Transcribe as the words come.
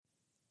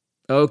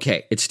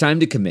Okay, it's time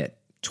to commit.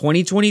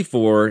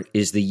 2024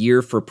 is the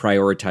year for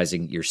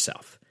prioritizing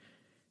yourself.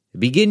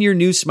 Begin your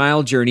new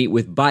smile journey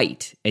with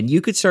Byte, and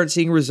you could start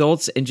seeing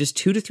results in just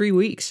 2 to 3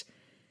 weeks.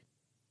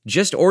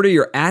 Just order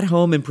your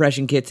at-home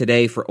impression kit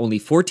today for only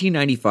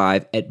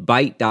 $14.95 at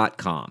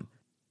Byte.com.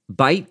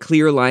 Byte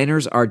clear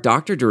liners are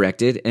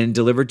doctor-directed and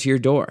delivered to your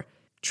door.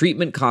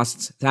 Treatment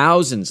costs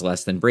thousands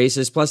less than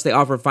braces, plus they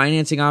offer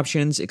financing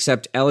options,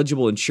 accept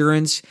eligible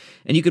insurance,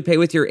 and you could pay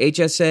with your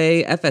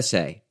HSA,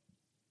 FSA.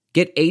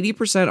 Get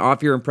 80%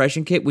 off your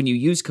impression kit when you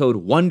use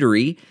code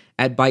WONDERY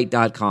at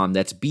Byte.com.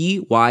 That's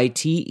BYTE.com.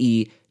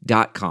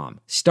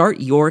 Start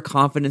your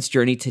confidence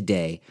journey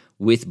today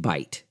with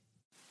Byte.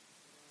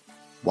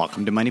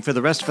 Welcome to Money for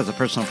the Rest of Us, a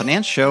personal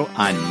finance show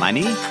on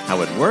money,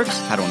 how it works,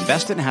 how to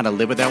invest it, and how to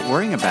live without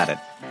worrying about it.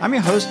 I'm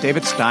your host,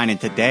 David Stein,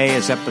 and today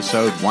is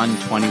episode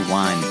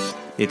 121.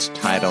 It's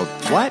titled,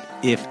 What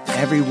If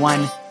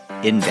Everyone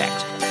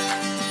Indexed?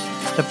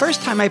 The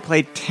first time I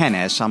played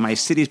tennis on my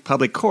city's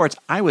public courts,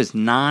 I was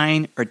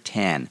 9 or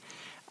 10.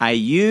 I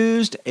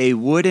used a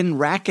wooden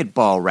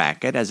racquetball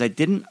racket as I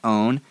didn't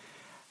own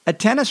a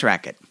tennis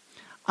racket.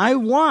 I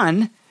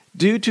won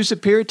due to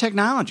superior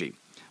technology.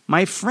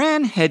 My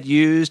friend had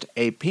used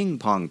a ping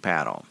pong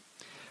paddle.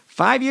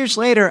 5 years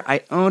later,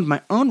 I owned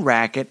my own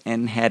racket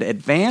and had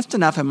advanced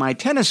enough in my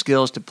tennis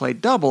skills to play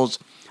doubles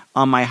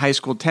on my high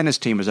school tennis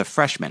team as a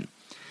freshman.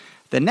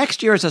 The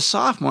next year as a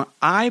sophomore,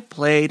 I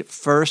played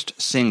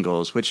first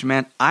singles, which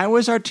meant I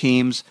was our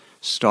team's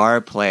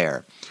star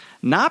player.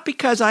 Not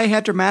because I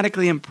had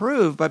dramatically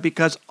improved, but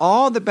because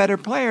all the better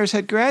players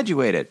had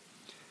graduated.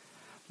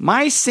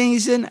 My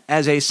season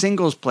as a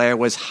singles player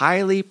was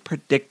highly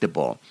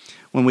predictable.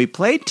 When we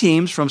played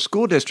teams from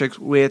school districts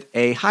with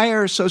a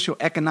higher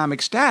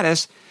socioeconomic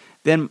status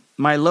than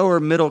my lower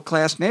middle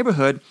class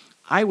neighborhood,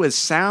 I was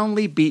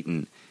soundly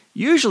beaten,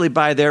 usually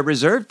by their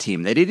reserve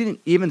team. They didn't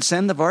even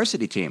send the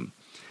varsity team.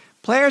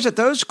 Players at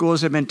those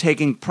schools have been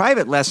taking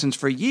private lessons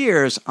for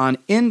years on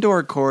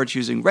indoor courts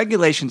using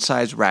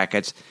regulation-sized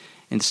rackets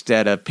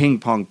instead of ping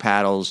pong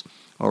paddles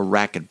or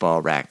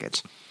racquetball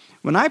rackets.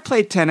 When I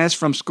played tennis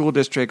from school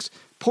districts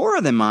poorer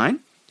than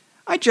mine,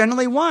 I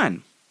generally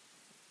won.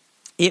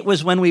 It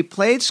was when we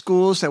played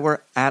schools that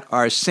were at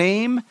our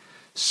same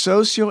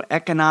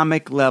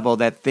socioeconomic level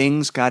that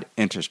things got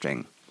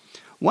interesting.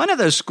 One of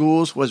those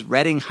schools was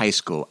Reading High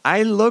School.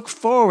 I look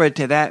forward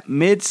to that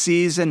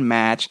mid-season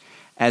match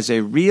as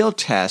a real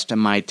test of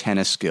my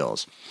tennis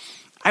skills.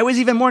 I was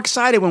even more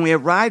excited when we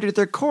arrived at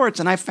their courts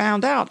and I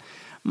found out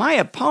my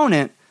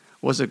opponent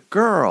was a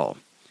girl.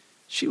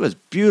 She was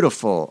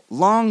beautiful,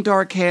 long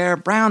dark hair,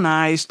 brown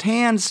eyes,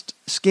 tan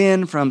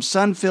skin from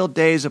sun-filled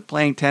days of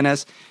playing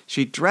tennis.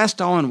 She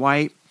dressed all in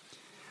white.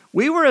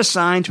 We were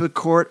assigned to a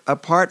court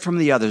apart from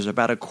the others,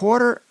 about a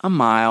quarter a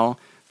mile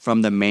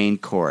from the main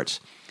courts.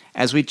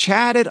 As we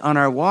chatted on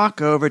our walk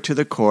over to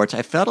the courts,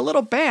 I felt a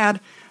little bad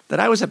that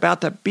I was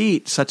about to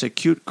beat such a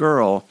cute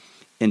girl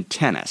in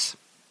tennis.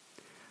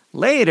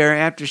 Later,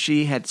 after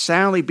she had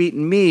soundly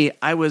beaten me,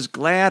 I was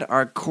glad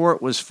our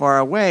court was far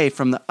away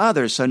from the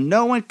others so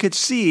no one could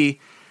see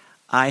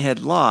I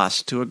had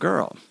lost to a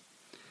girl.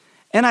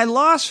 And I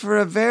lost for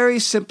a very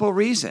simple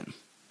reason.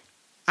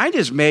 I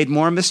just made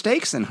more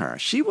mistakes than her.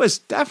 She was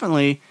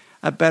definitely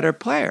a better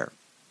player.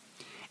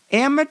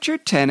 Amateur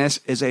tennis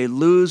is a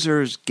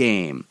loser's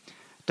game.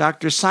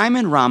 Dr.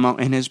 Simon Ramo,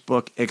 in his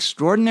book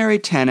Extraordinary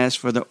Tennis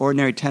for the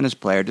Ordinary Tennis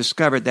Player,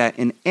 discovered that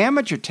in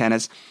amateur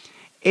tennis,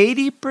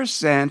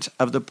 80%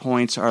 of the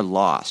points are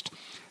lost.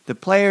 The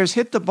players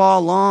hit the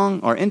ball long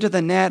or into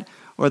the net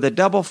or the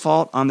double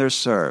fault on their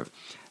serve.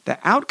 The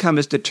outcome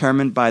is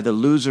determined by the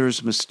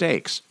loser's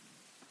mistakes.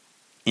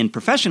 In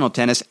professional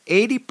tennis,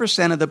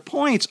 80% of the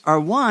points are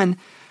won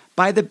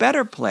by the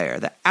better player.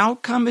 The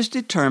outcome is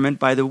determined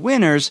by the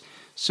winner's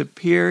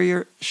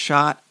superior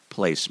shot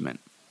placement.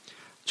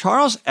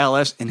 Charles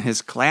Ellis, in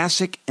his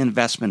classic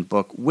investment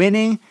book,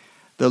 Winning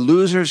the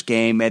Loser's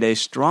Game, made a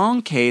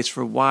strong case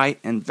for why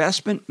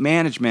investment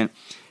management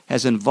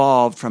has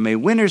evolved from a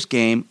winner's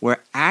game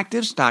where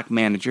active stock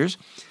managers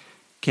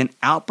can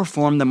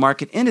outperform the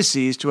market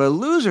indices to a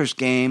loser's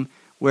game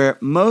where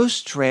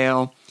most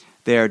trail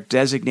their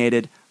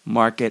designated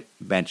market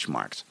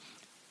benchmarks.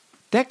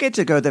 Decades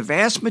ago, the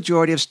vast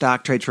majority of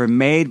stock trades were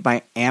made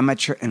by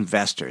amateur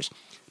investors.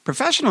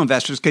 Professional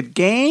investors could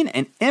gain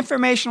an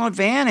informational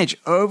advantage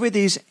over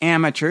these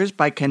amateurs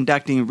by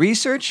conducting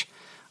research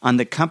on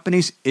the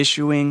companies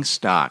issuing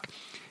stock.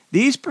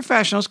 These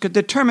professionals could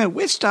determine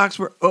which stocks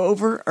were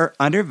over or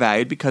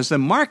undervalued because the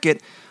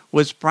market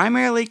was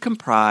primarily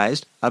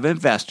comprised of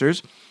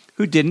investors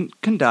who didn't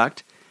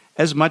conduct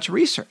as much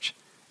research.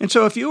 And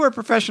so if you were a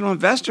professional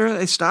investor,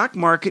 a stock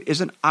market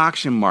is an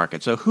auction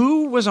market. So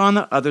who was on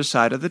the other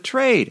side of the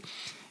trade?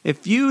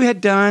 If you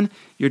had done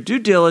your due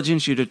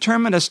diligence, you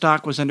determined a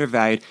stock was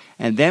undervalued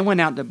and then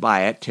went out to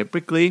buy it,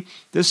 typically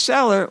the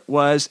seller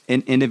was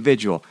an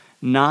individual,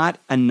 not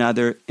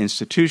another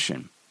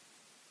institution.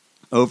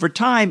 Over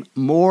time,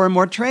 more and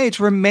more trades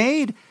were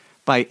made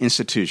by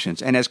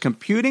institutions, and as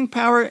computing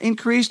power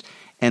increased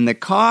and the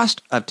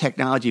cost of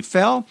technology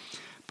fell,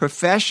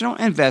 professional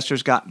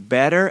investors got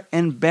better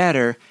and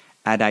better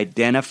at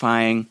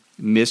identifying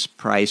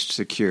mispriced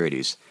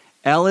securities.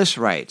 Ellis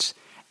writes,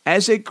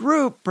 as a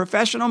group,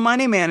 professional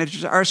money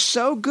managers are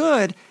so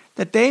good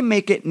that they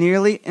make it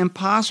nearly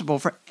impossible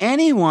for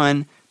any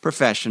one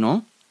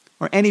professional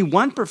to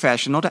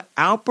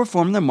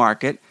outperform the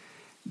market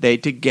they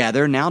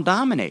together now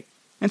dominate.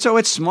 And so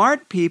it's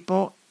smart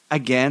people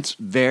against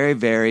very,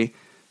 very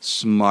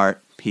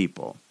smart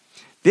people.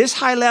 This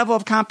high level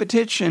of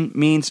competition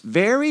means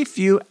very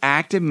few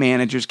active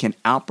managers can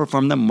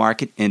outperform the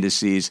market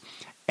indices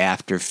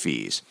after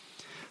fees.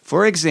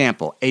 For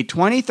example, a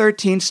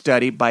 2013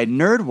 study by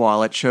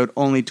NerdWallet showed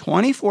only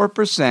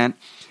 24%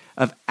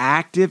 of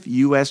active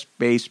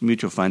U.S.-based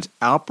mutual funds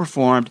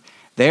outperformed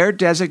their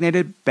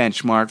designated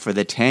benchmark for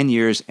the 10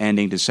 years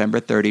ending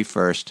December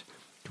 31st,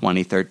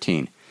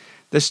 2013.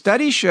 The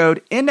study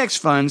showed index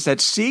funds that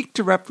seek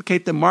to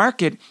replicate the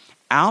market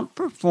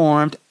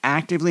outperformed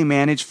actively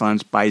managed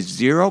funds by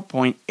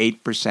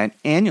 0.8%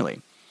 annually.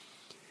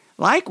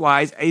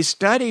 Likewise, a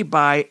study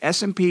by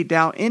S&P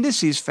Dow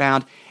Indices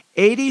found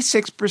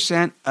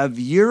 86% of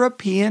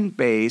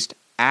European-based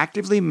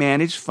actively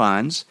managed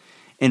funds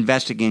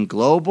investing in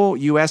global,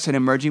 U.S., and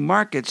emerging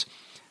markets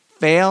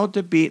failed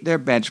to beat their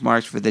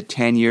benchmarks for the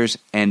 10 years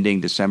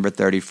ending December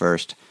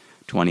 31st,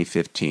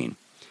 2015.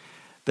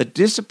 The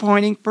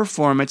disappointing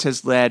performance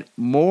has led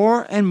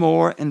more and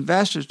more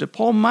investors to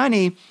pull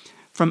money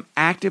from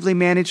actively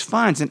managed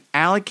funds and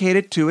allocate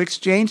it to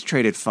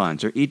exchange-traded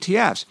funds, or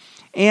ETFs,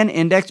 and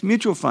index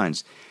mutual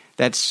funds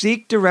that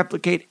seek to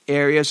replicate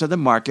areas of the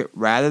market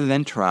rather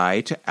than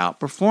try to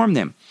outperform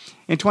them.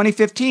 In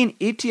 2015,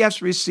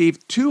 ETFs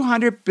received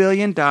 $200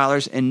 billion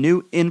in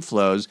new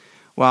inflows,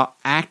 while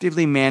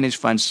actively managed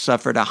funds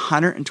suffered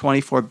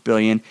 $124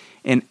 billion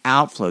in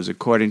outflows,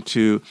 according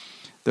to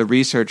the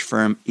research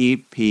firm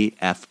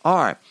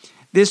EPFR.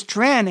 This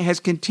trend has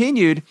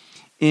continued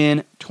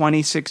in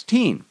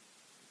 2016.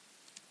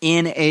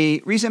 In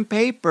a recent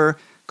paper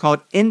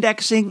called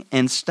Indexing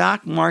and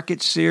Stock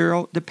Market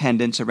Serial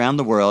Dependence Around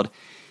the World,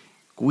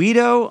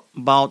 Guido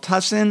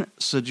Baltussin,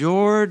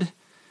 Sjord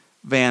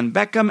Van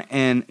Beckham,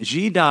 and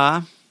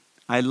Jida.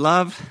 I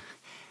love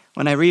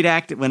when I read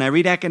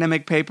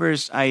academic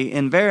papers, I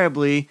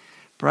invariably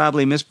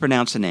probably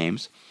mispronounce the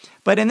names.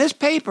 But in this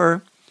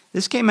paper,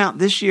 this came out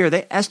this year,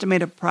 they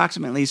estimate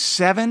approximately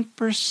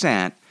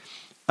 7%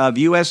 of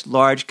U.S.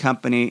 large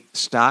company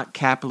stock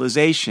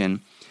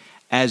capitalization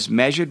as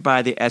measured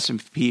by the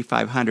S&P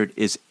 500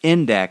 is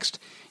indexed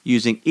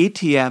using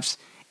ETFs,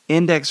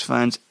 index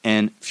funds,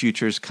 and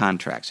futures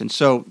contracts. And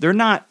so they're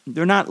not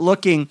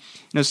looking,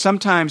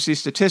 sometimes these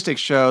statistics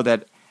show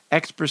that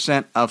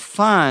X% of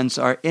funds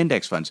are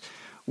index funds.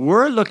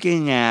 We're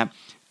looking at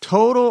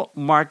total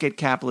market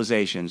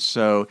capitalization.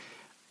 So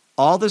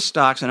all the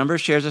stocks, the number of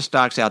shares of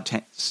stocks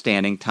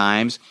outstanding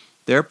times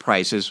their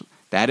prices,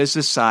 that is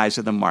the size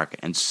of the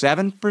market. And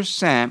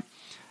 7%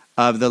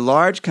 of the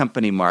large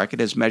company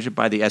market as measured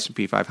by the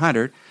S&P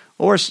 500,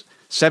 or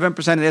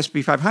 7% of the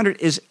S&P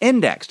 500 is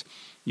indexed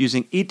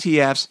using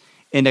ETFs,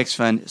 index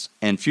funds,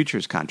 and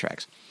futures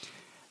contracts.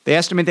 They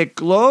estimate that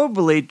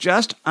globally,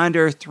 just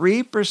under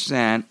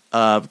 3%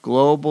 of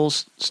global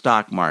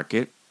stock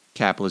market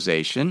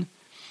capitalization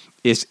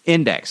is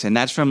indexed, and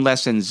that's from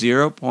less than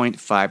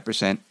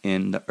 0.5%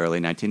 in the early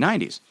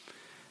 1990s.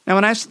 Now,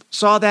 when I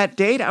saw that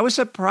data, I was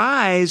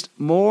surprised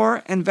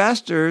more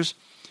investors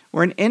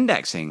were in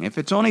indexing. If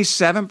it's only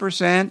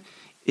 7%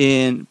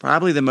 in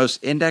probably the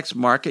most indexed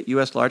market,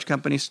 U.S. large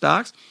company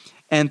stocks,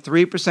 and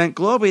 3%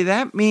 globally,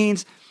 that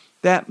means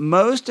that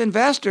most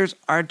investors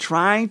are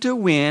trying to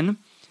win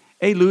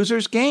a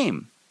loser's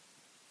game.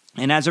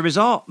 And as a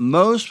result,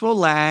 most will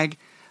lag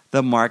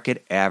the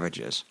market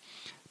averages.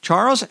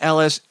 Charles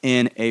Ellis,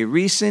 in a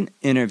recent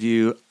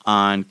interview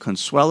on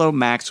Consuelo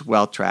Max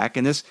Wealth Track,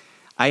 and this,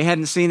 I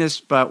hadn't seen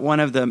this, but one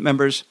of the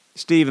members,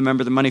 Steve, a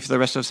member of the Money for the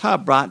Rest of Us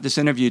Hub, brought this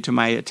interview to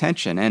my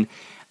attention. And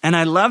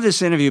I love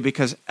this interview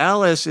because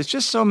Ellis is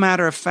just so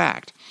matter of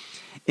fact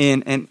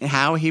in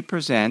how he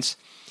presents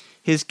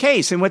his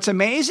case. And what's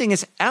amazing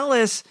is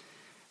Ellis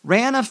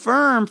ran a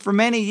firm for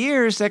many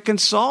years that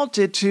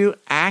consulted to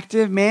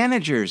active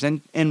managers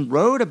and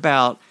wrote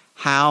about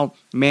how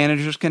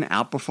managers can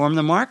outperform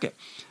the market.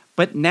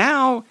 But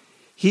now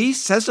he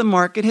says the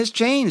market has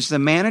changed. The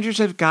managers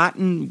have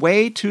gotten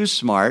way too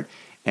smart.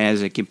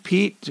 As they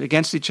compete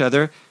against each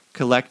other,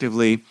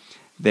 collectively,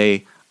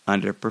 they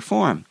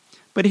underperform.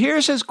 But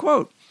here's his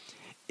quote.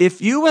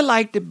 If you would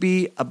like to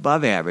be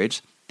above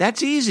average,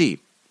 that's easy.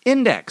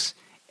 Index.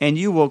 And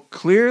you will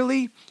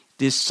clearly,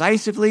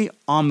 decisively,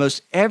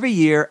 almost every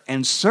year,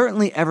 and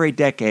certainly every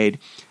decade,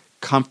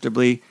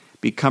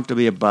 be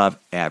comfortably above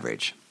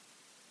average.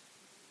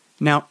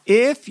 Now,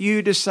 if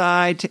you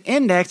decide to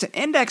index, and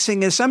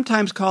indexing is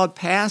sometimes called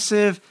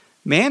passive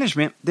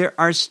management, there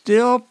are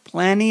still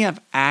plenty of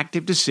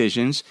active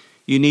decisions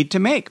you need to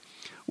make.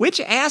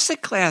 Which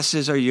asset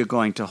classes are you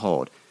going to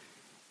hold?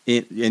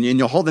 And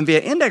you'll hold them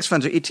via index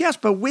funds or ETFs,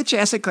 but which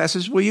asset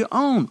classes will you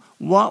own?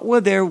 What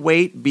will their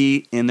weight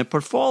be in the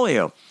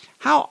portfolio?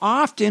 How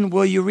often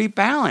will you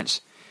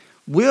rebalance?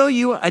 will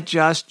you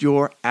adjust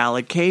your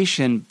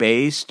allocation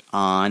based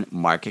on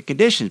market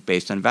conditions,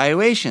 based on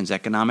valuations,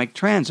 economic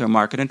trends, or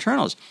market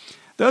internals?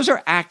 Those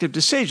are active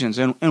decisions.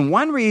 And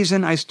one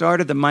reason I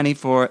started the Money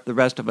for the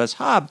Rest of Us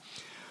Hub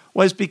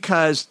was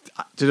because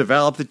to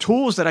develop the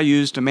tools that I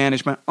use to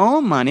manage my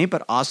own money,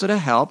 but also to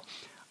help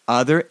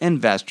other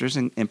investors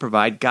and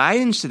provide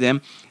guidance to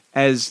them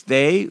as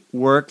they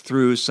work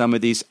through some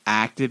of these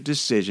active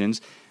decisions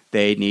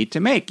they need to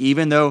make.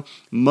 Even though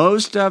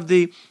most of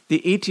the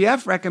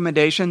ETF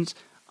recommendations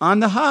on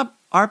the hub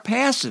are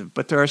passive,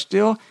 but there are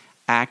still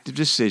active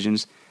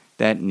decisions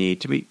that need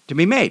to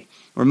be made.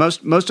 Or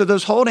most of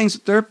those holdings,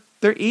 they're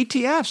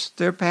ETFs,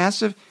 they're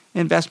passive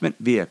investment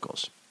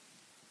vehicles.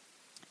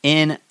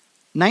 In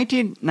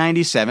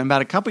 1997,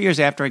 about a couple years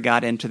after I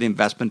got into the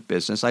investment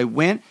business, I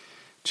went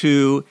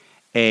to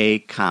a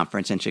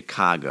conference in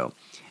Chicago.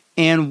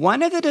 And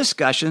one of the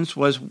discussions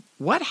was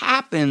what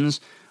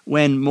happens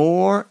when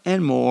more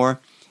and more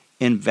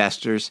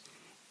investors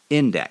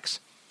index.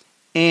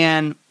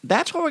 And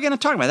that's what we're going to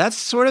talk about. That's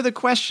sort of the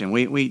question.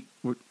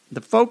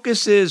 The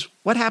focus is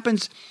what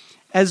happens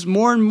as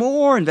more and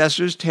more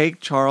investors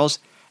take Charles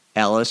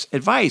Ellis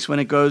advice when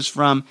it goes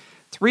from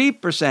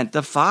 3%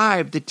 to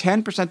 5% to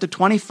 10% to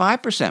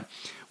 25%.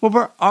 Well,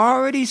 we're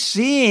already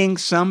seeing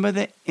some of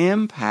the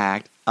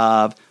impact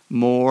of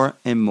more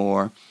and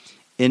more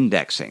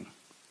indexing.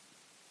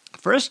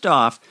 First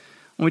off,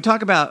 when we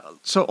talk about,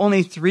 so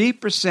only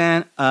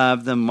 3%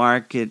 of the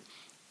market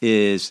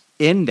is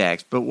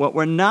indexed, but what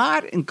we're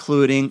not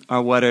including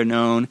are what are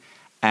known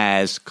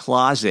as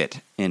closet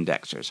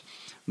indexers.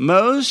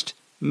 Most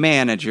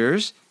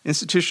managers,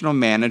 institutional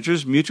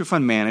managers, mutual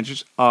fund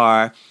managers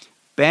are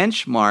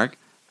benchmarked,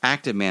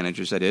 active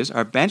managers that is,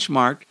 are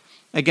benchmarked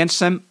against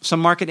some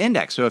market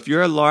index. So if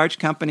you're a large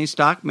company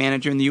stock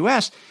manager in the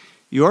U.S.,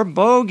 your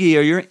bogey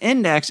or your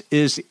index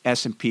is the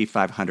S&P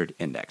 500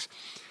 index.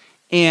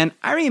 And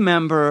I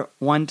remember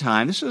one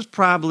time, this was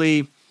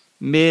probably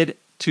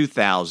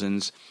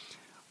mid-2000s,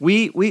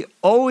 we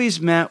always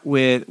met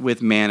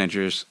with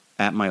managers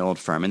at my old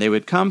firm, and they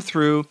would come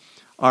through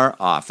our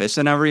office.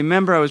 And I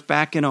remember I was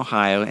back in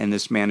Ohio, and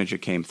this manager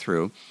came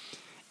through,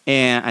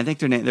 and I think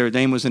their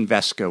name was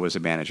Invesco, was a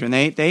manager, and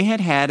they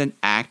had an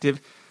active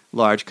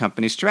large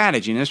company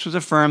strategy. And this was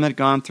a firm that had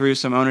gone through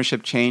some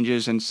ownership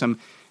changes and some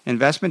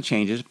investment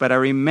changes. But I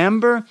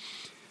remember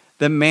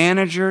the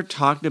manager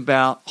talked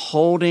about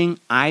holding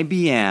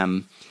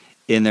IBM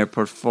in their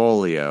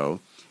portfolio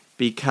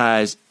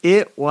because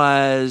it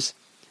was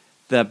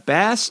the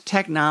best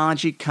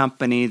technology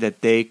company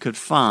that they could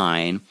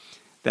find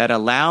that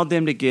allowed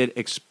them to get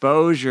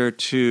exposure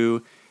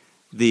to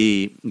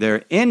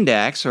their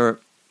index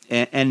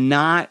and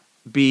not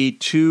be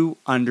too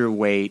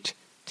underweight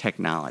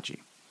technology.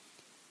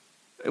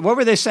 What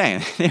were they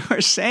saying? They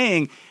were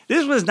saying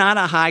this was not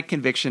a high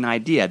conviction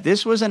idea.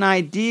 This was an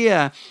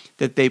idea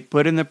that they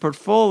put in the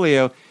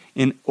portfolio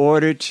in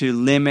order to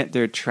limit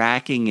their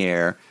tracking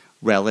error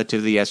relative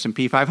to the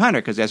S&P 500,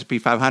 because the S&P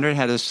 500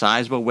 had a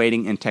sizable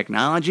weighting in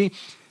technology.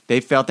 They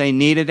felt they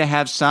needed to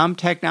have some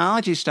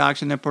technology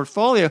stocks in their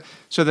portfolio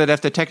so that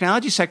if the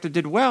technology sector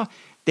did well,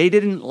 they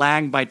didn't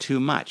lag by too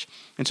much.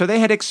 And so they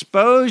had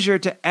exposure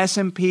to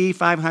S&P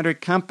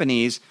 500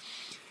 companies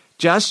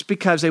just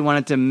because they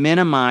wanted to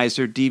minimize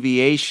their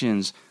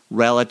deviations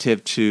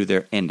relative to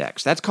their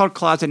index. That's called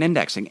closet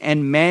indexing.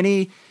 And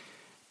many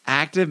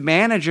active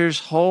managers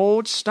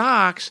hold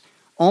stocks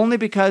only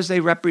because they're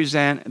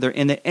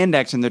in the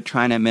index and they're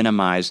trying to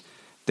minimize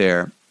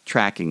their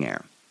tracking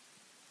error.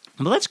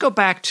 But let's go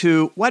back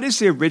to what is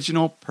the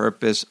original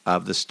purpose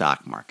of the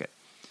stock market.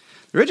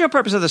 The original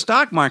purpose of the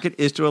stock market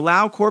is to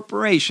allow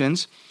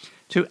corporations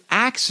to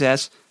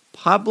access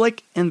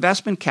public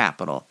investment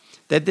capital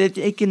that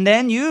they can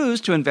then use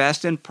to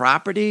invest in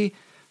property,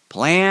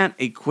 plant,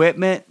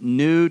 equipment,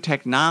 new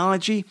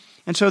technology,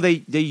 and so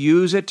they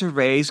use it to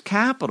raise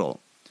capital.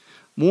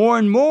 More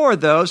and more,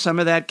 though, some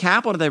of that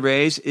capital they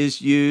raise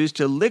is used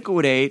to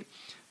liquidate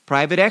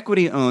private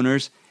equity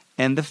owners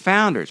and the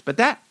founders. But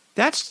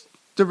that's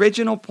the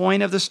original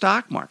point of the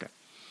stock market.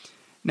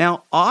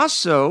 Now,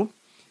 also,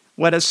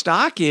 what a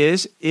stock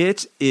is,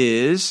 it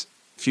is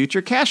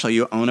future cash flow.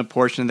 You own a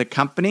portion of the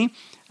company.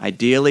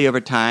 Ideally,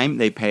 over time,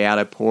 they pay out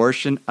a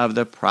portion of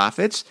the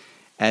profits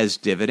as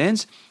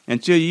dividends.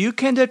 And so you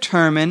can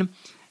determine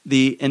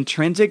the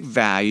intrinsic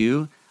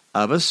value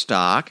of a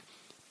stock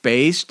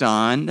based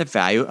on the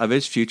value of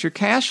its future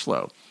cash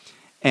flow.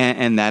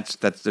 And that's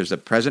there's a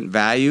present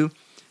value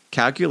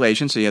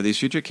calculation. So you have these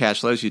future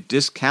cash flows, you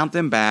discount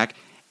them back,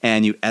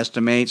 and you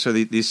estimate. So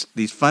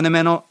these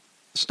fundamental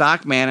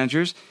stock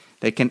managers,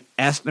 they can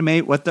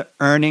estimate what the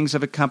earnings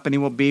of a company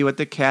will be, what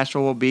the cash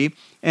flow will be,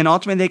 and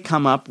ultimately they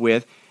come up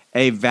with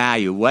a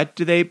value. What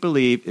do they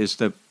believe is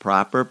the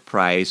proper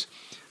price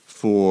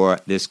for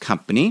this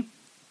company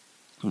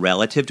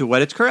relative to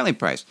what it's currently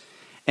priced?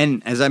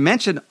 And as I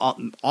mentioned,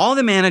 all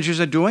the managers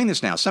are doing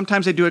this now.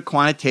 Sometimes they do it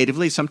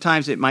quantitatively.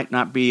 Sometimes it might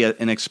not be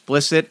an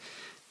explicit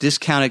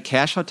discounted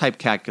cash flow type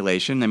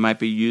calculation. They might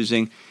be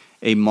using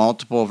a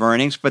multiple of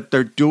earnings, but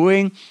they're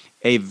doing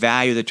a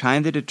value. They're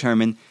trying to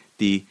determine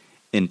the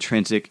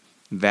intrinsic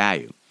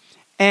value.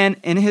 And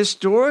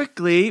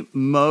historically,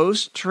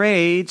 most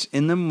trades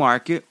in the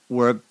market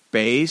were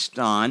based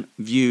on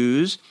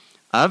views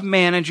of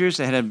managers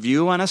that had a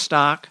view on a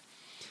stock.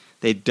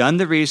 They'd done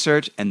the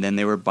research, and then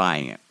they were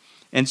buying it.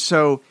 And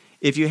so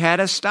if you had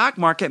a stock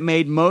market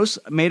made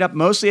up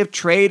mostly of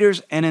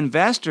traders and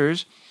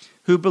investors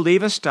who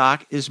believe a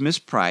stock is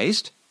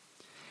mispriced,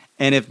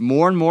 and if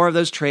more and more of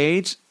those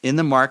trades in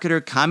the market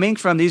are coming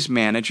from these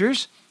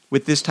managers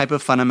with this type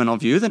of fundamental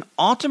view, then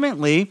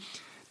ultimately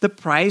the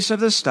price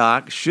of the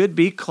stock should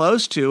be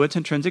close to its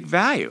intrinsic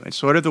value. It's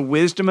sort of the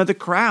wisdom of the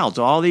crowds,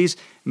 all these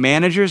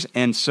managers,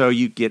 and so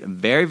you get a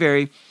very,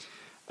 very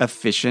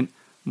efficient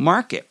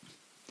market.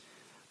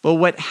 But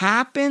what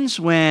happens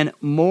when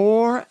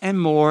more and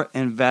more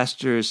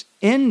investors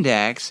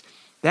index,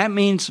 that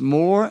means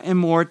more and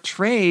more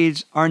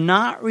trades are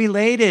not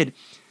related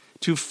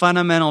to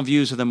fundamental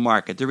views of the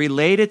market. They're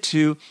related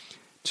to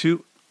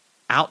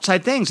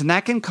outside things, and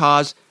that can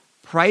cause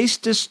price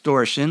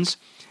distortions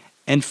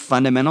and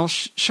fundamental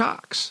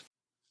shocks.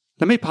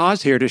 Let me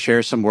pause here to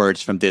share some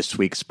words from this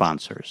week's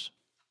sponsors.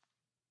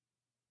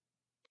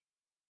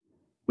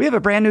 We have a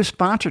brand new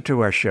sponsor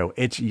to our show.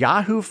 It's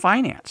Yahoo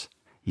Finance.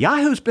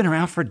 Yahoo's been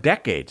around for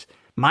decades.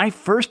 My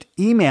first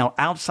email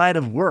outside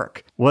of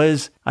work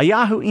was a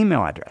Yahoo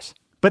email address.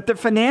 But the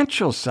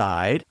financial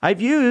side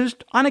I've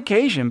used on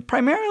occasion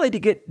primarily to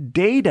get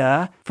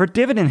data for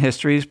dividend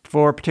histories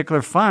for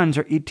particular funds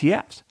or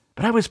ETFs.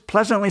 But I was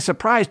pleasantly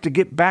surprised to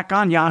get back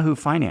on Yahoo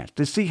Finance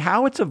to see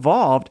how it's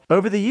evolved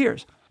over the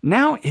years.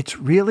 Now it's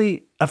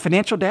really a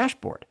financial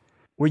dashboard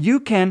where you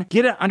can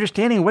get an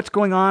understanding of what's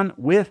going on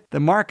with the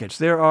markets.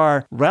 There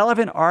are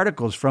relevant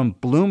articles from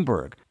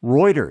Bloomberg,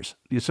 Reuters,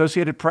 the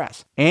Associated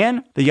Press,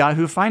 and the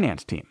Yahoo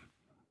Finance team.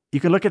 You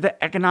can look at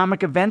the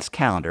economic events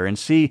calendar and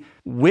see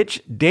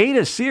which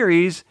data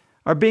series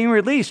are being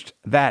released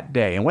that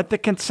day and what the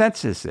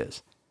consensus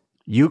is.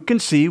 You can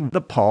see the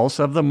pulse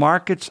of the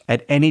markets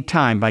at any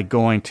time by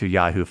going to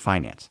Yahoo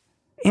Finance.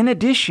 In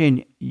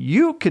addition,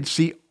 you could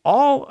see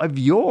all of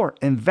your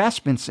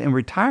investments and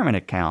retirement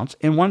accounts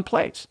in one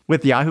place.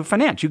 With Yahoo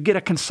Finance, you get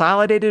a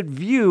consolidated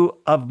view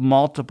of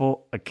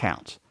multiple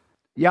accounts.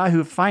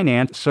 Yahoo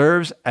Finance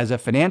serves as a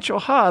financial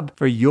hub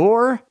for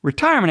your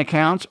retirement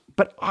accounts,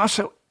 but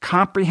also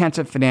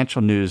comprehensive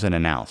financial news and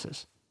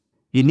analysis.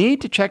 You need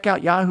to check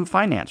out Yahoo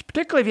Finance,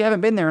 particularly if you haven't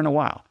been there in a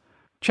while.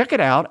 Check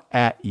it out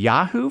at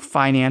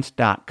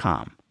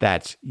yahoofinance.com.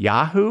 That's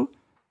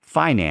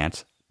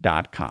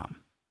yahoofinance.com.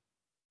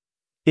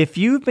 If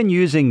you've been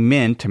using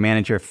Mint to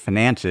manage your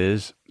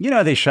finances, you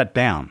know they shut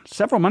down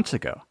several months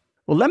ago.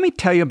 Well, let me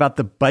tell you about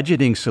the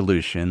budgeting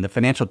solution, the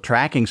financial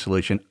tracking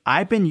solution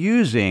I've been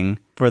using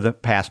for the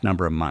past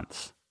number of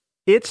months.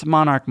 It's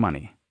Monarch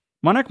Money.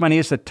 Monarch Money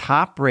is the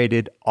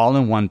top-rated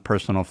all-in-one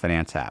personal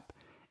finance app.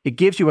 It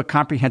gives you a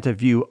comprehensive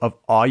view of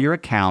all your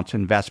accounts,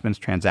 investments,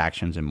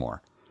 transactions, and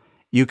more.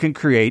 You can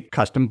create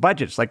custom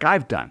budgets like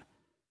I've done.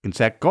 You can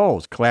set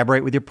goals,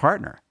 collaborate with your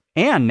partner.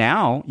 And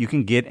now you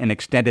can get an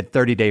extended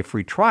 30-day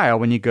free trial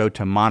when you go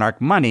to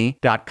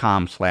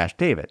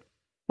monarchmoney.com/David.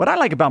 What I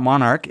like about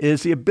Monarch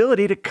is the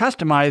ability to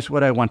customize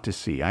what I want to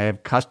see. I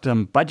have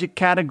custom budget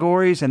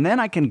categories, and then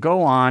I can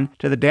go on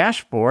to the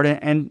dashboard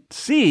and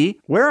see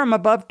where I'm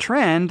above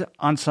trend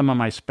on some of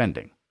my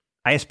spending.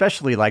 I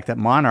especially like that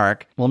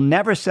Monarch will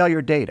never sell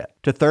your data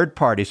to third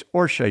parties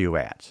or show you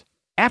ads.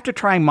 After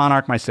trying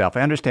Monarch myself,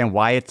 I understand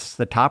why it's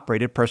the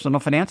top-rated personal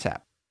finance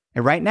app.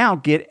 And right now,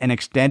 get an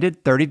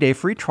extended 30-day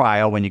free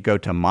trial when you go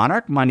to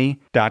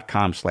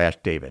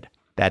monarchmoney.com/David.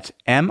 That's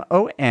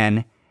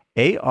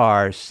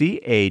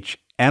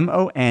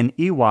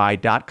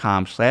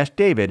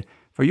monarchmoney.com/David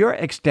for your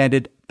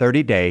extended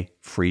 30-day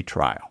free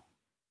trial.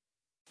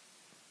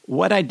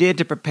 What I did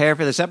to prepare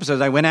for this episode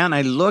is I went out and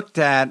I looked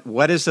at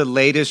what is the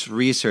latest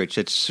research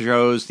that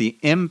shows the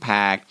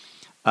impact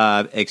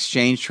of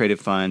exchange-traded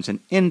funds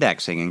and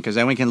indexing. And because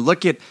then we can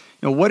look at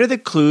what are the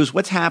clues,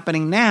 what's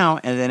happening now,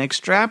 and then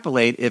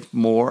extrapolate if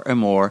more and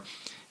more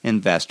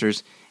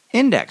investors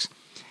index.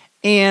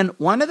 And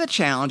one of the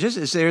challenges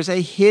is there's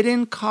a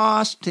hidden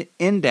cost to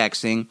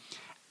indexing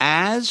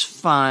as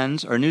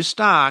funds or new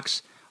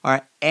stocks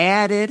are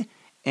added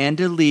and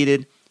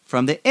deleted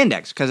from the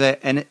index. Because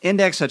an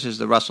index such as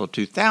the Russell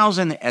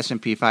 2000, the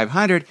S&P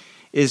 500,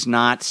 is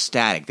not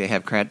static. They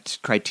have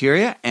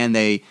criteria, and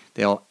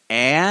they'll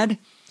add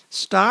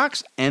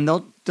stocks and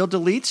they'll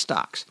delete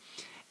stocks.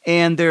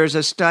 And there's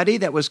a study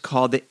that was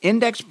called the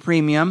Index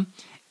Premium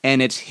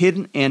and its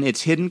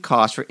hidden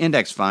cost for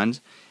index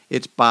funds.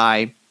 It's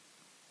by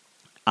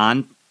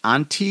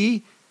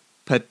Antti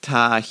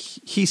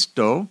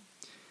Patahisto.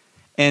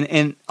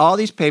 And all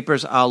these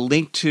papers I'll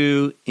link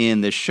to in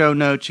the show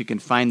notes. You can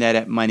find that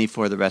at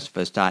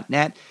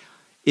moneyfortherestofus.net.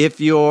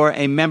 If you're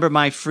a member of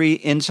my free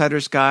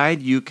Insider's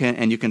Guide, you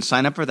can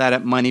sign up for that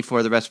at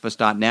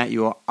moneyfortherestofus.net.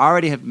 You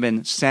already have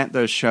been sent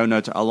those show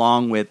notes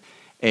along with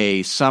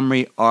a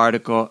summary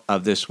article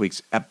of this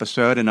week's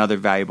episode and other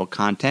valuable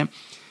content.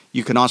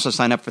 You can also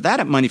sign up for that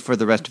at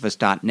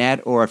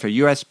moneyfortherestofus.net, or if you're a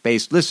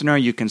U.S.-based listener,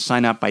 you can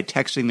sign up by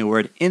texting the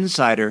word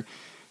insider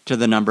to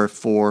the number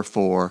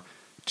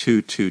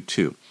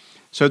 44222.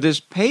 So this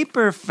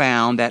paper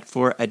found that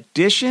for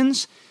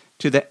additions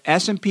to the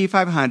S&P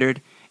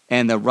 500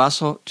 and the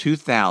Russell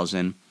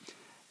 2000,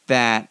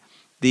 that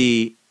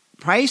the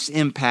price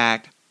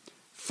impact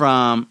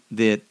from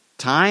the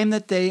time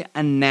that they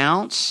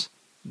announce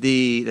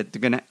that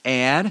they're going to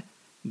add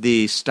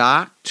the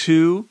stock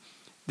to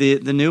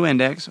the new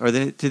index, or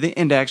to the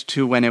index,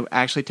 to when it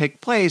actually takes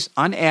place,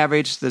 on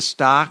average, the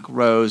stock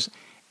rose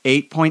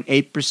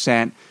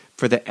 8.8%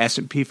 for the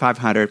S&P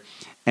 500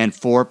 and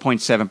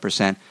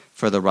 4.7%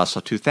 for the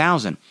Russell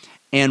 2000.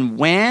 And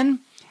when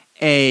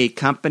a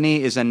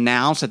company is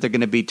announced that they're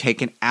going to be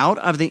taken out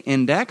of the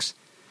index,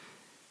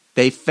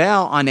 they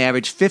fell on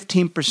average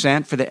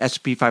 15% for the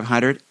S&P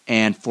 500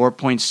 and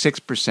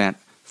 4.6%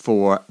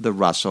 for the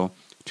Russell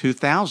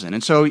 2000.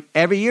 And so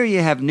every year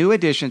you have new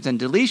additions and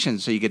deletions.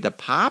 So you get the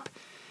pop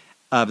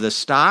of the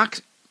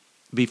stock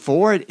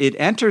before it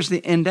enters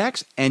the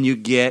index, and you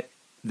get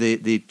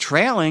the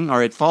trailing,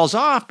 or it falls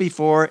off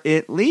before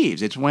it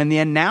leaves. It's when the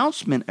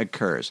announcement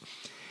occurs.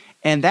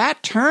 And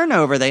that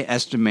turnover, they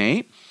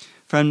estimate,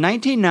 from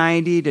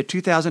 1990 to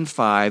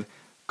 2005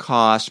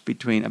 cost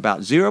between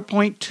about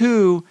 0.21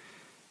 to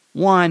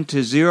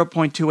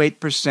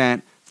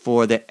 0.28%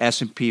 for the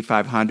S&P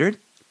 500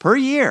 per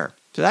year.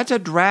 So that's a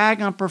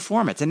drag on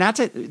performance. And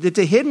it's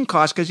a hidden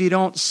cost because you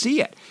don't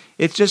see it.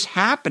 It's just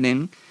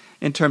happening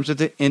in terms of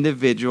the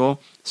individual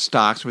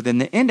stocks within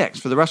the index.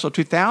 For the Russell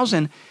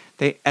 2000,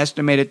 they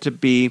estimate it to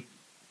be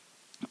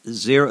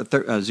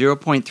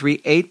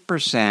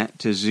 0.38%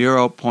 to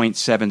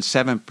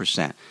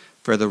 0.77%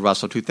 for the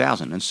Russell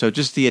 2000. And so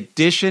just the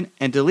addition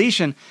and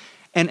deletion.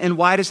 And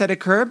why does that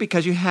occur?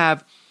 Because you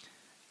have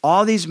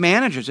all these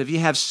managers. If you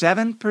have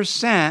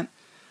 7%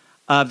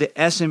 of the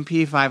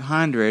S&P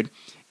 500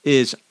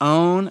 is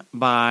owned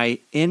by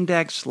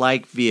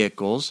index-like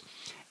vehicles,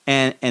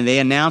 and they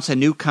announce a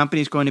new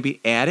company is going to be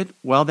added,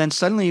 well, then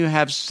suddenly you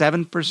have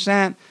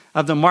 7%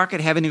 of the market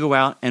having to go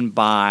out and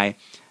buy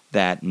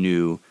that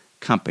new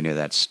company or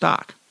that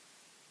stock.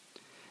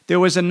 There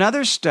was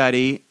another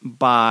study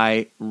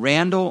by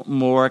Randall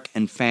Mork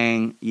and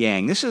Fang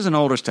Yang. This is an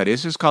older study.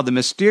 This is called The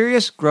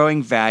Mysterious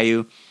Growing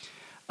Value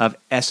of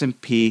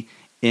S&P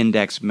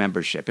Index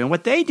Membership. And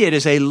what they did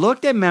is they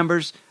looked at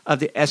members of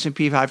the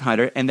S&P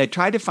 500 and they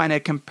tried to find a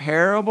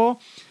comparable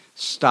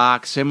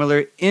stock,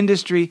 similar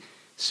industry,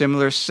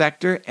 similar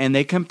sector, and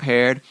they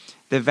compared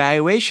the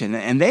valuation.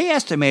 And they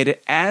estimated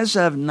as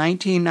of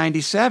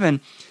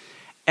 1997,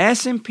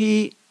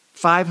 S&P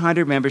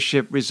 500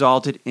 membership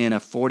resulted in a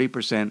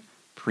 40%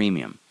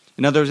 premium.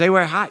 In other words, they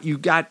were high. You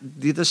got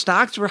the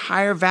stocks were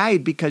higher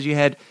valued because you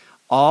had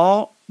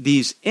all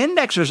these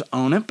indexers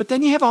own it, but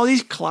then you have all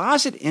these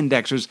closet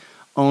indexers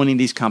owning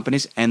these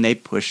companies, and they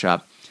push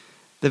up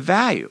the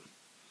value.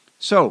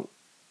 So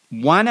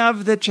one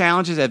of the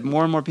challenges, as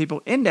more and more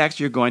people index,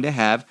 you're going to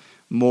have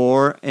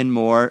more and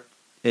more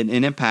an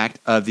impact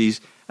of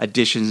these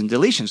additions and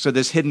deletions. So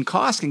this hidden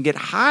cost can get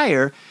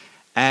higher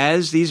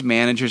as these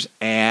managers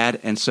add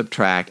and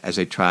subtract as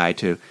they try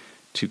to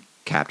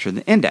capture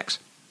the index.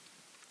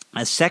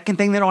 A second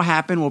thing that will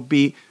happen will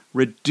be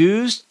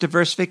reduced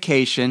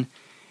diversification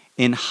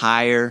in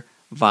higher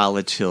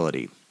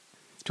volatility.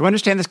 To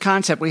understand this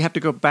concept, we have to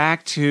go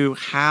back to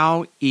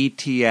how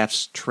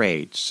ETFs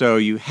trade. So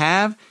you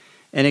have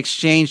an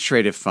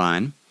exchange-traded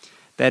fund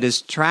that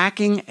is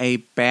tracking a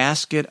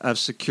basket of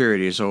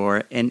securities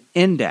or an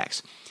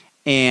index.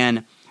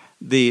 And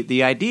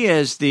the idea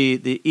is the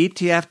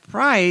ETF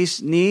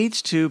price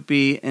needs to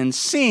be in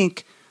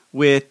sync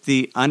with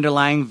the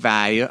underlying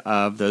value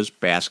of those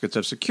baskets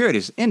of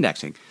securities,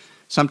 indexing.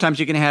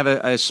 Sometimes you can have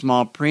a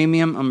small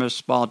premium or a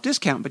small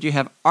discount, but you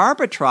have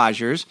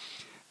arbitragers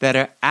that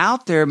are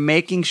out there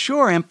making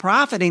sure and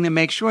profiting to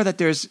make sure that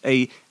there's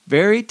a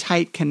very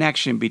tight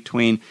connection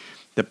between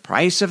the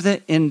price of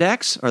the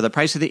index or the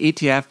price of the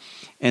ETF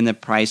and the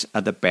price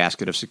of the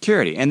basket of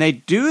security. And they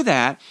do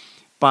that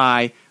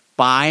by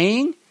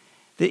buying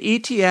the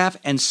ETF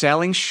and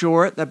selling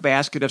short the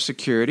basket of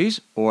securities,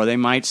 or they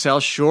might sell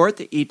short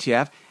the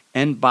ETF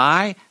and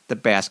buy the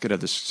basket of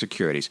the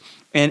securities.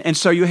 And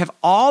so you have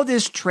all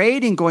this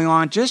trading going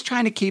on just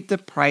trying to keep the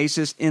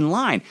prices in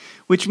line,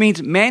 which means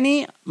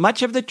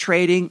much of the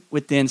trading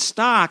within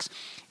stocks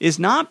is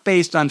not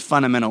based on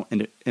fundamental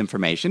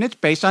information. It's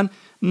based on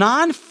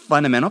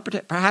non-fundamental,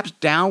 perhaps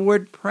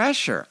downward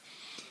pressure.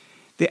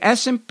 The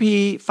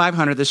S&P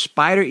 500, the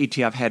SPDR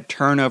ETF, had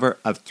turnover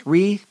of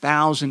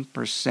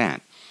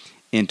 3,000%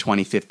 in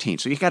 2015.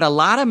 So you've got a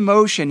lot of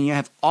motion, and you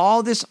have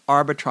all this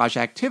arbitrage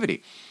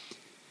activity.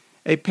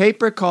 A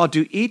paper called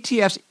Do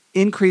ETFs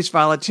Increase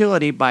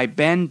Volatility by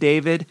Ben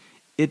David,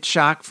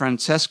 Itzhak,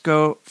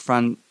 Francesco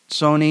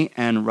Fransoni,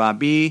 and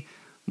Rabi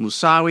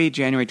Musawi,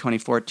 January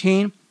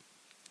 2014.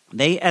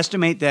 They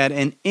estimate that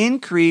an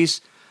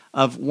increase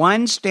of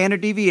 1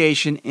 standard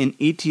deviation in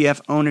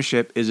ETF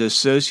ownership is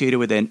associated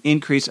with an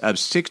increase of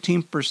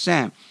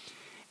 16%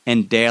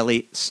 in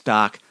daily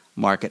stock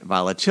market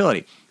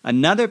volatility.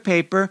 Another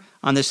paper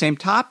on the same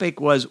topic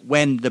was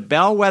When the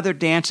Bellwether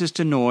Dances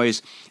to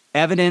Noise,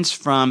 Evidence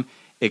from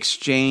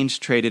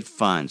Exchange-Traded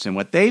Funds. And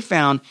what they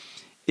found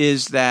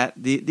is that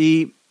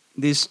the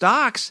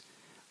stocks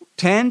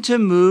tend to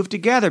move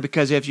together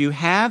because if you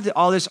have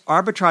all this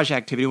arbitrage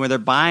activity where they're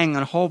buying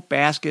a whole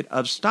basket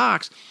of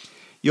stocks,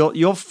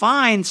 you'll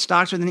find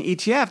stocks within the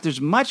ETF,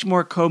 there's much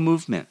more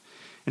co-movement.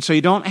 And so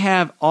you don't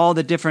have all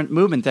the different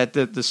movement that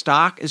the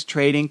stock is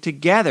trading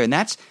together. And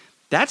that's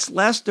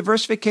less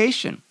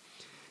diversification.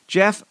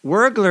 Jeff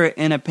Wergler,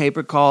 in a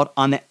paper called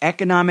On the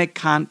Economic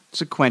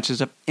Consequences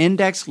of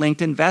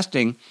Index-Linked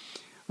Investing,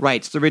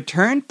 writes, the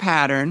return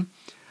pattern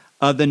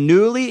of the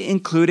newly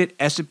included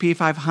S&P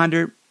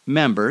 500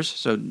 members,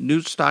 so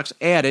new stocks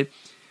added,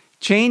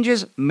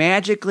 changes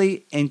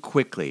magically and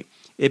quickly.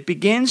 It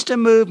begins to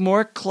move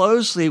more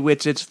closely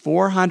with its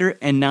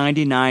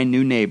 499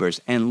 new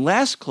neighbors and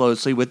less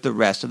closely with the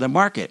rest of the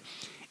market.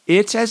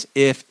 It's as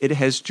if it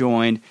has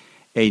joined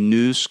a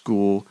new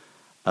school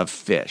of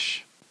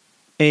fish.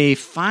 A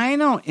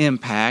final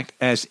impact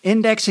as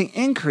indexing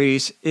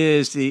increase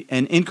is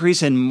an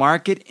increase in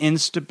market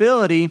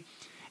instability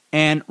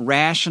and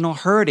rational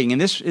herding.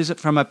 And this is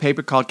from a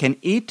paper called Can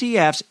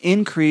ETFs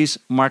Increase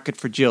Market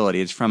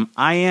Fragility? It's from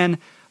Ian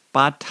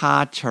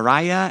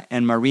Bhattacharya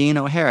and Maureen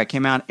O'Hara. It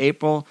came out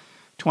April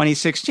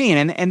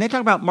 2016. And they talk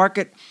about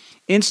market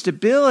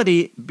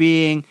instability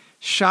being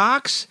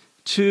shocks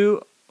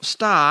to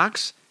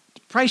stocks,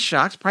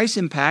 price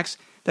impacts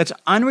that's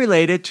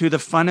unrelated to the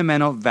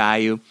fundamental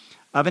value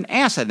of an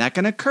asset. And that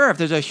can occur if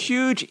there's a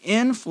huge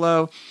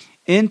inflow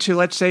into,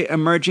 let's say,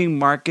 emerging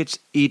markets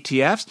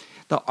ETFs.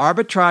 The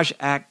arbitrage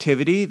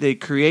activity, the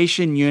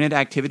creation unit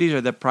activities,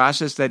 or the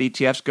process that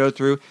ETFs go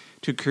through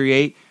to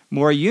create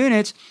more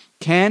units,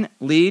 can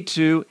lead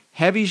to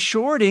heavy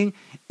shorting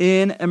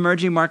in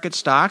emerging market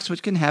stocks,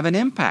 which can have an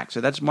impact.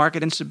 So that's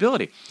market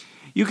instability.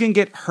 You can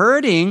get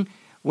herding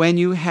when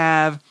you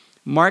have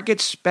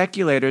market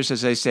speculators,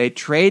 as I say,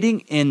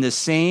 trading in the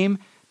same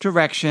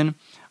direction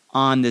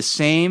on the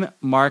same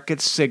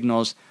market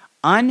signals,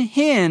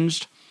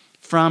 unhinged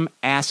from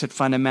asset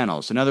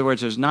fundamentals. In other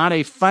words, there's not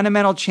a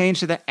fundamental change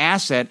to the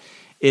asset.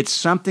 It's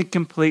something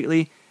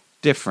completely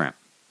different.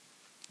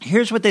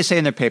 Here's what they say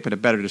in their paper to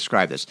better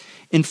describe this.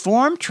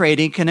 Informed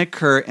trading can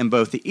occur in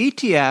both the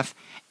ETF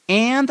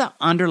and the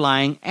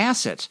underlying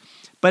assets.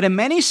 But in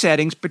many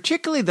settings,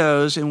 particularly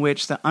those in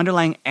which the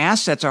underlying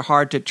assets are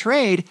hard to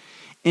trade,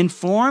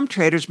 informed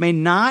traders may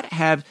not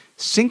have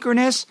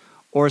synchronous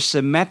or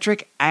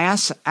symmetric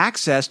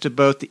access to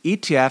both the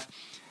ETF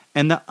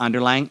and the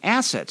underlying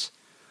assets.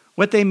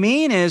 What they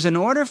mean is, in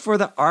order for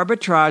the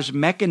arbitrage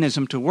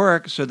mechanism to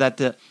work so that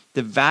the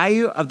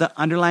value of the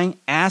underlying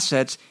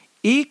assets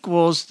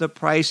equals the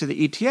price of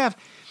the ETF,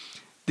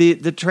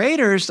 the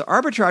traders, the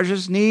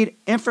arbitrageurs, need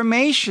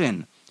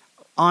information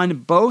on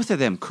both of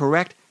them,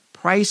 correct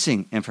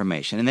pricing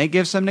information. And they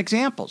give some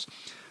examples.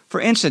 For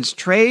instance,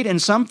 trade in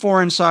some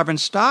foreign sovereign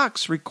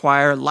stocks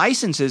require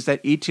licenses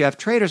that ETF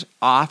traders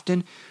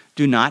often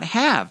do not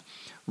have,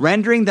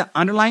 rendering the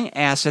underlying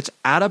assets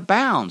out of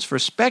bounds for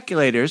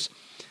speculators,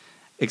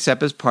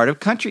 except as part of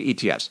country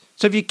ETFs.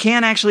 So if you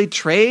can't actually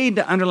trade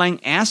the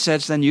underlying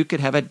assets, then you could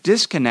have a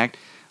disconnect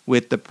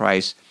with the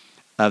price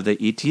of the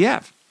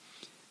ETF.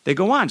 They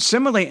go on.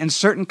 Similarly, in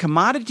certain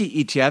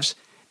commodity ETFs,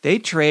 they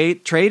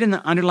trade in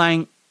the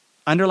underlying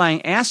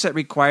asset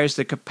requires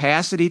the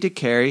capacity to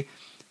carry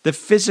the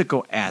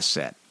physical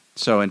asset.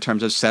 So in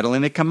terms of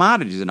settling the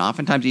commodities, and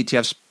oftentimes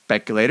ETF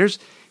speculators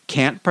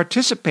can't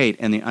participate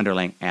in the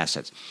underlying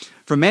assets.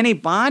 For many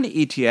bond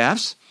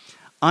ETFs,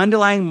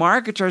 underlying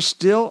markets are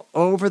still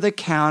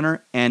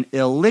over-the-counter and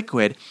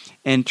illiquid,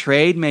 and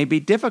trade may be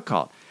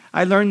difficult.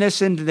 I learned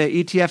this in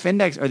the ETF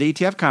index, or the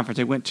ETF conference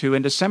I went to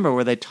in December,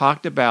 where they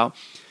talked about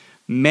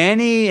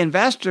many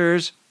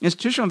investors,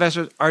 institutional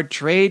investors, are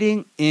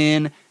trading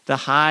in the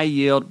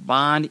high-yield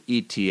bond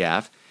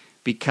ETF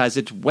because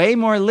it's way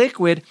more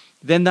liquid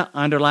than the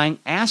underlying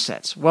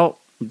assets. Well,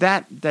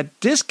 that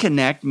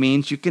disconnect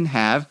means you can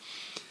have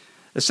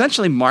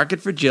essentially market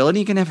fragility.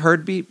 You can have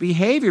herd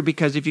behavior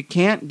because if you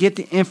can't get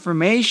the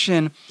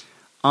information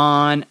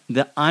on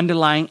the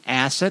underlying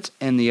assets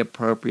and the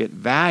appropriate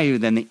value,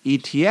 then the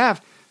ETF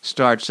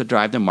starts to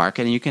drive the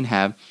market and you can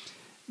have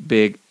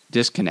big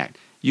disconnect.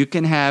 You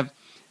can have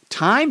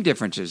time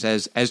differences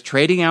as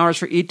trading hours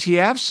for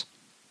ETFs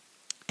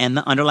and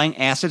the underlying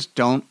assets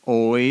don't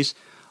always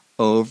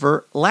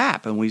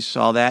overlap. And we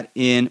saw that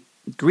in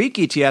Greek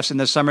ETFs in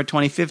the summer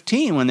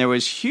 2015 when there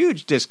was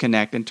huge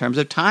disconnect in terms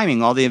of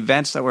timing, all the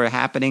events that were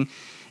happening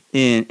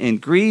in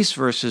Greece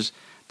versus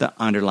the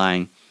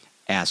underlying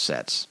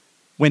assets.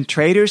 When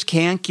traders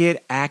can't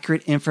get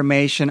accurate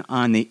information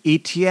on the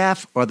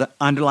ETF or the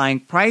underlying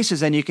prices,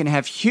 then you can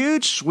have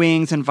huge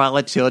swings in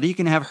volatility. You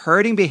can have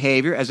herding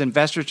behavior as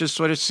investors just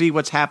sort of see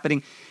what's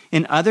happening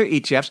in other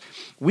ETFs.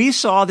 We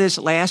saw this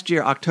last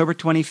year, October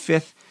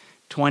 25th,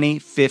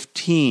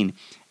 2015.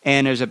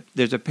 And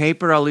there's a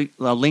paper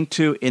I'll link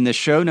to in the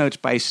show notes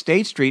by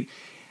State Street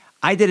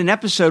I did an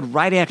episode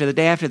right after, the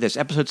day after this,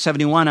 episode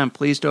 71 on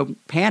Please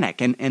Don't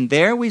Panic. And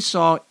there we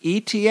saw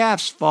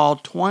ETFs fall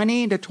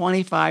 20 to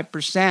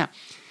 25%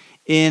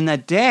 in a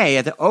day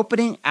at the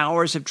opening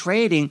hours of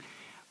trading,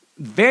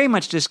 very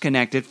much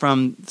disconnected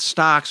from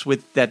stocks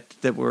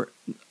that were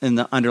in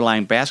the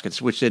underlying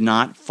baskets, which did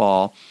not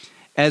fall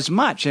as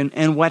much.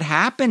 And what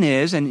happened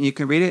is, and you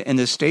can read it in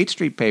the State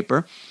Street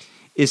paper,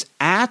 is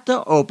at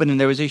the open, and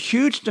there was a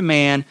huge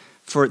demand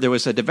for, there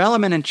was a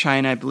development in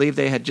China. I believe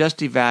they had just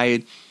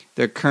devalued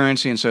their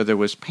currency, and so there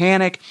was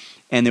panic,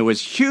 and there was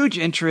huge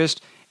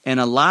interest and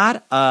a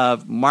lot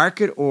of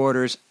market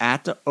orders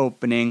at the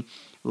opening,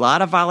 a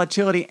lot of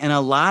volatility, and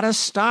a lot of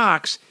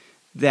stocks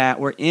that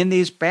were in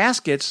these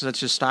baskets,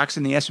 such as stocks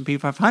in the S&P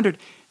 500,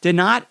 did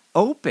not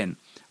open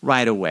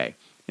right away.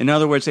 In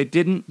other words, they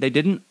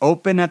didn't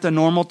open at the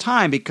normal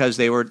time because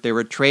they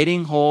were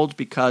trading holds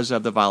because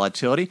of the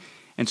volatility.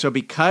 And so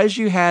because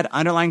you had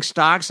underlying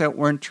stocks that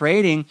weren't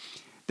trading,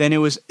 then it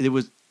was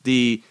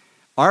the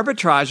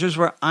arbitrageurs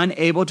were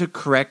unable to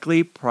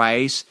correctly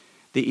price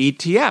the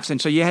ETFs.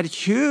 And so you had a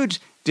huge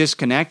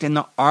disconnect, and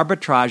the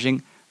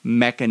arbitraging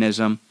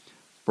mechanism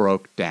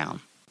broke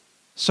down.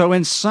 So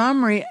in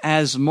summary,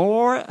 as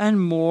more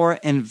and more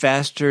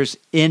investors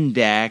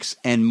index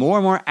and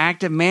more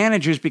active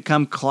managers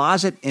become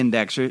closet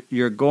indexers,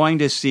 you're going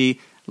to see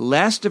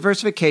less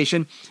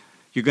diversification.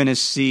 You're going to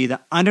see the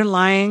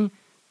underlying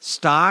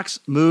stocks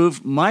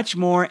move much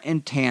more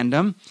in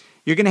tandem.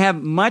 You're going to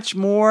have much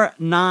more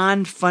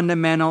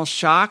non-fundamental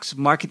shocks,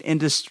 market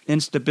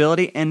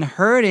instability, and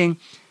hurting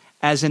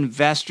as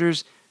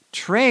investors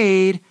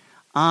trade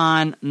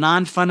on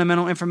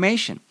non-fundamental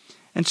information.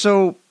 And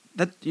so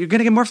that you're going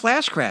to get more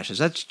flash crashes.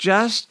 That's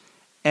just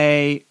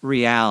a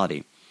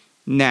reality.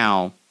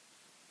 Now,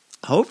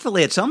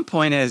 hopefully at some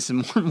point as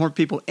more and more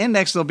people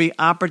index, there'll be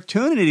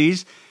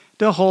opportunities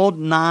to hold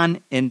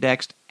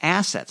non-indexed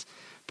assets.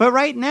 But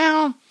right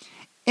now,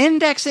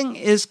 indexing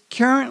is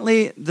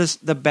currently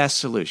the best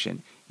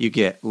solution. You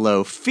get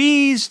low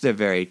fees, they're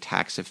very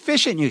tax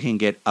efficient, you can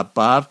get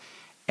above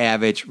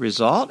average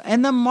result,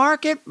 and the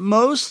market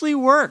mostly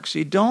works.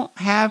 You don't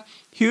have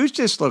huge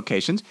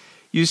dislocations.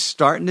 You're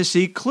starting to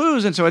see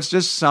clues, and so it's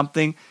just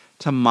something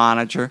to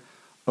monitor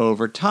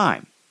over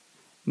time.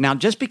 Now,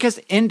 just because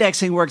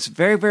indexing works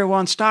very, very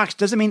well in stocks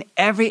doesn't mean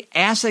every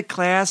asset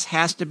class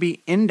has to be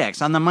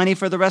indexed. On the Money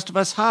for the Rest of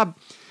Us Hub,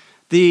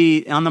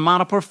 on the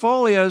model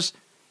portfolios,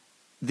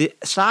 the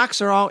stocks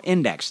are all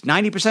indexed.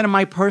 90% of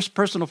my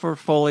personal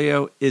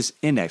portfolio is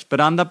indexed. But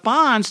on the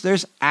bonds,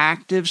 there's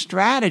active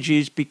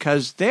strategies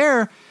because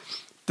the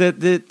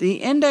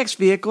index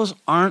vehicles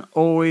aren't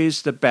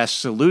always the best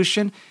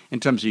solution in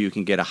terms of you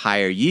can get a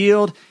higher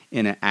yield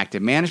in an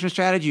active management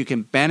strategy. You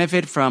can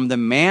benefit from the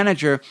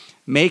manager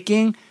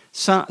making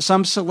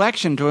some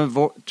selection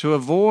to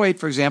avoid,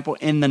 for example,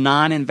 in the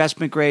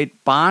non-investment grade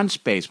bond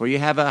space where you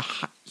have a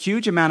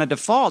huge amount of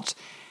defaults.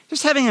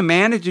 Just having a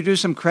manager do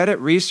some credit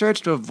research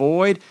to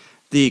avoid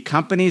the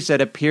companies that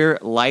appear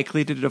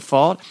likely to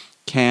default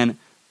can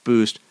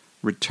boost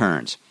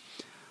returns.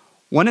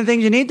 One of the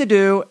things you need to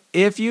do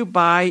if you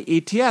buy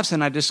ETFs,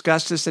 and I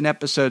discussed this in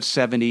episode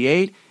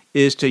 78,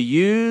 is to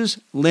use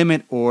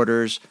limit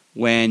orders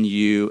when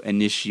you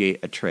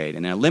initiate a trade.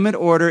 And a limit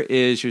order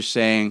is you're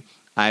saying,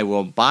 I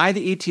will buy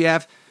the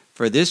ETF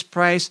for this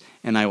price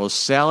and I will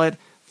sell it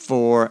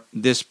for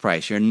this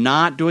price. You're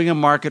not doing a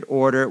market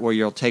order where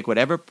you'll take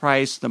whatever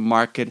price the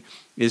market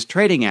is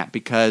trading at,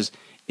 because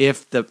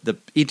if the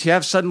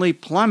ETF suddenly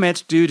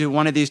plummets due to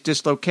one of these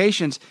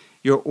dislocations,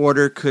 your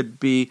order could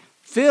be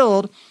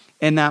filled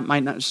and that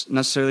might not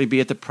necessarily be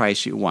at the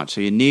price you want. So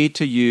you need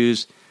to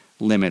use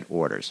limit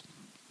orders.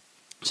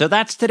 So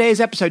that's today's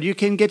episode. You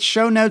can get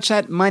show notes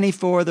at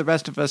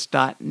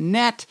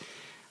moneyfortherestofus.net.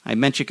 I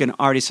mentioned you can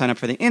already sign up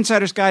for the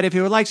Insider's Guide if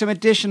you would like some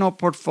additional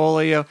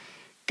portfolio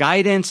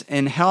guidance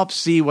and help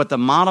see what the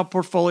model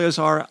portfolios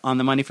are on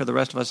the Money for the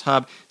Rest of Us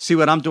Hub, see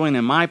what I'm doing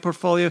in my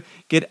portfolio,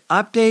 get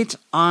updates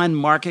on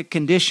market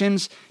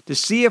conditions to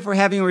see if we're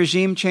having a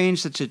regime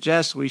change that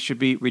suggests we should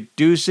be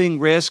reducing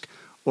risk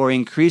or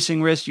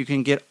increasing risk. You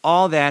can get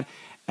all that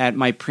at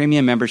my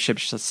premium membership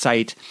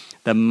site,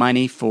 the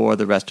Money for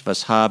the Rest of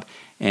Us Hub,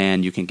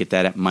 and you can get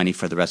that at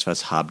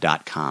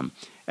moneyfortherestofus.hub.com.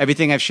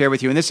 Everything I've shared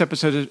with you in this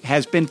episode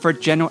has been for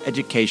general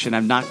education.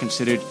 I've not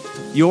considered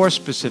your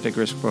specific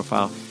risk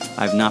profile.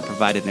 I've not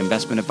provided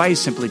investment advice,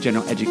 simply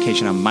general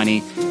education on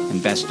money,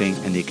 investing,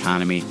 and the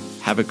economy.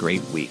 Have a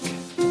great week.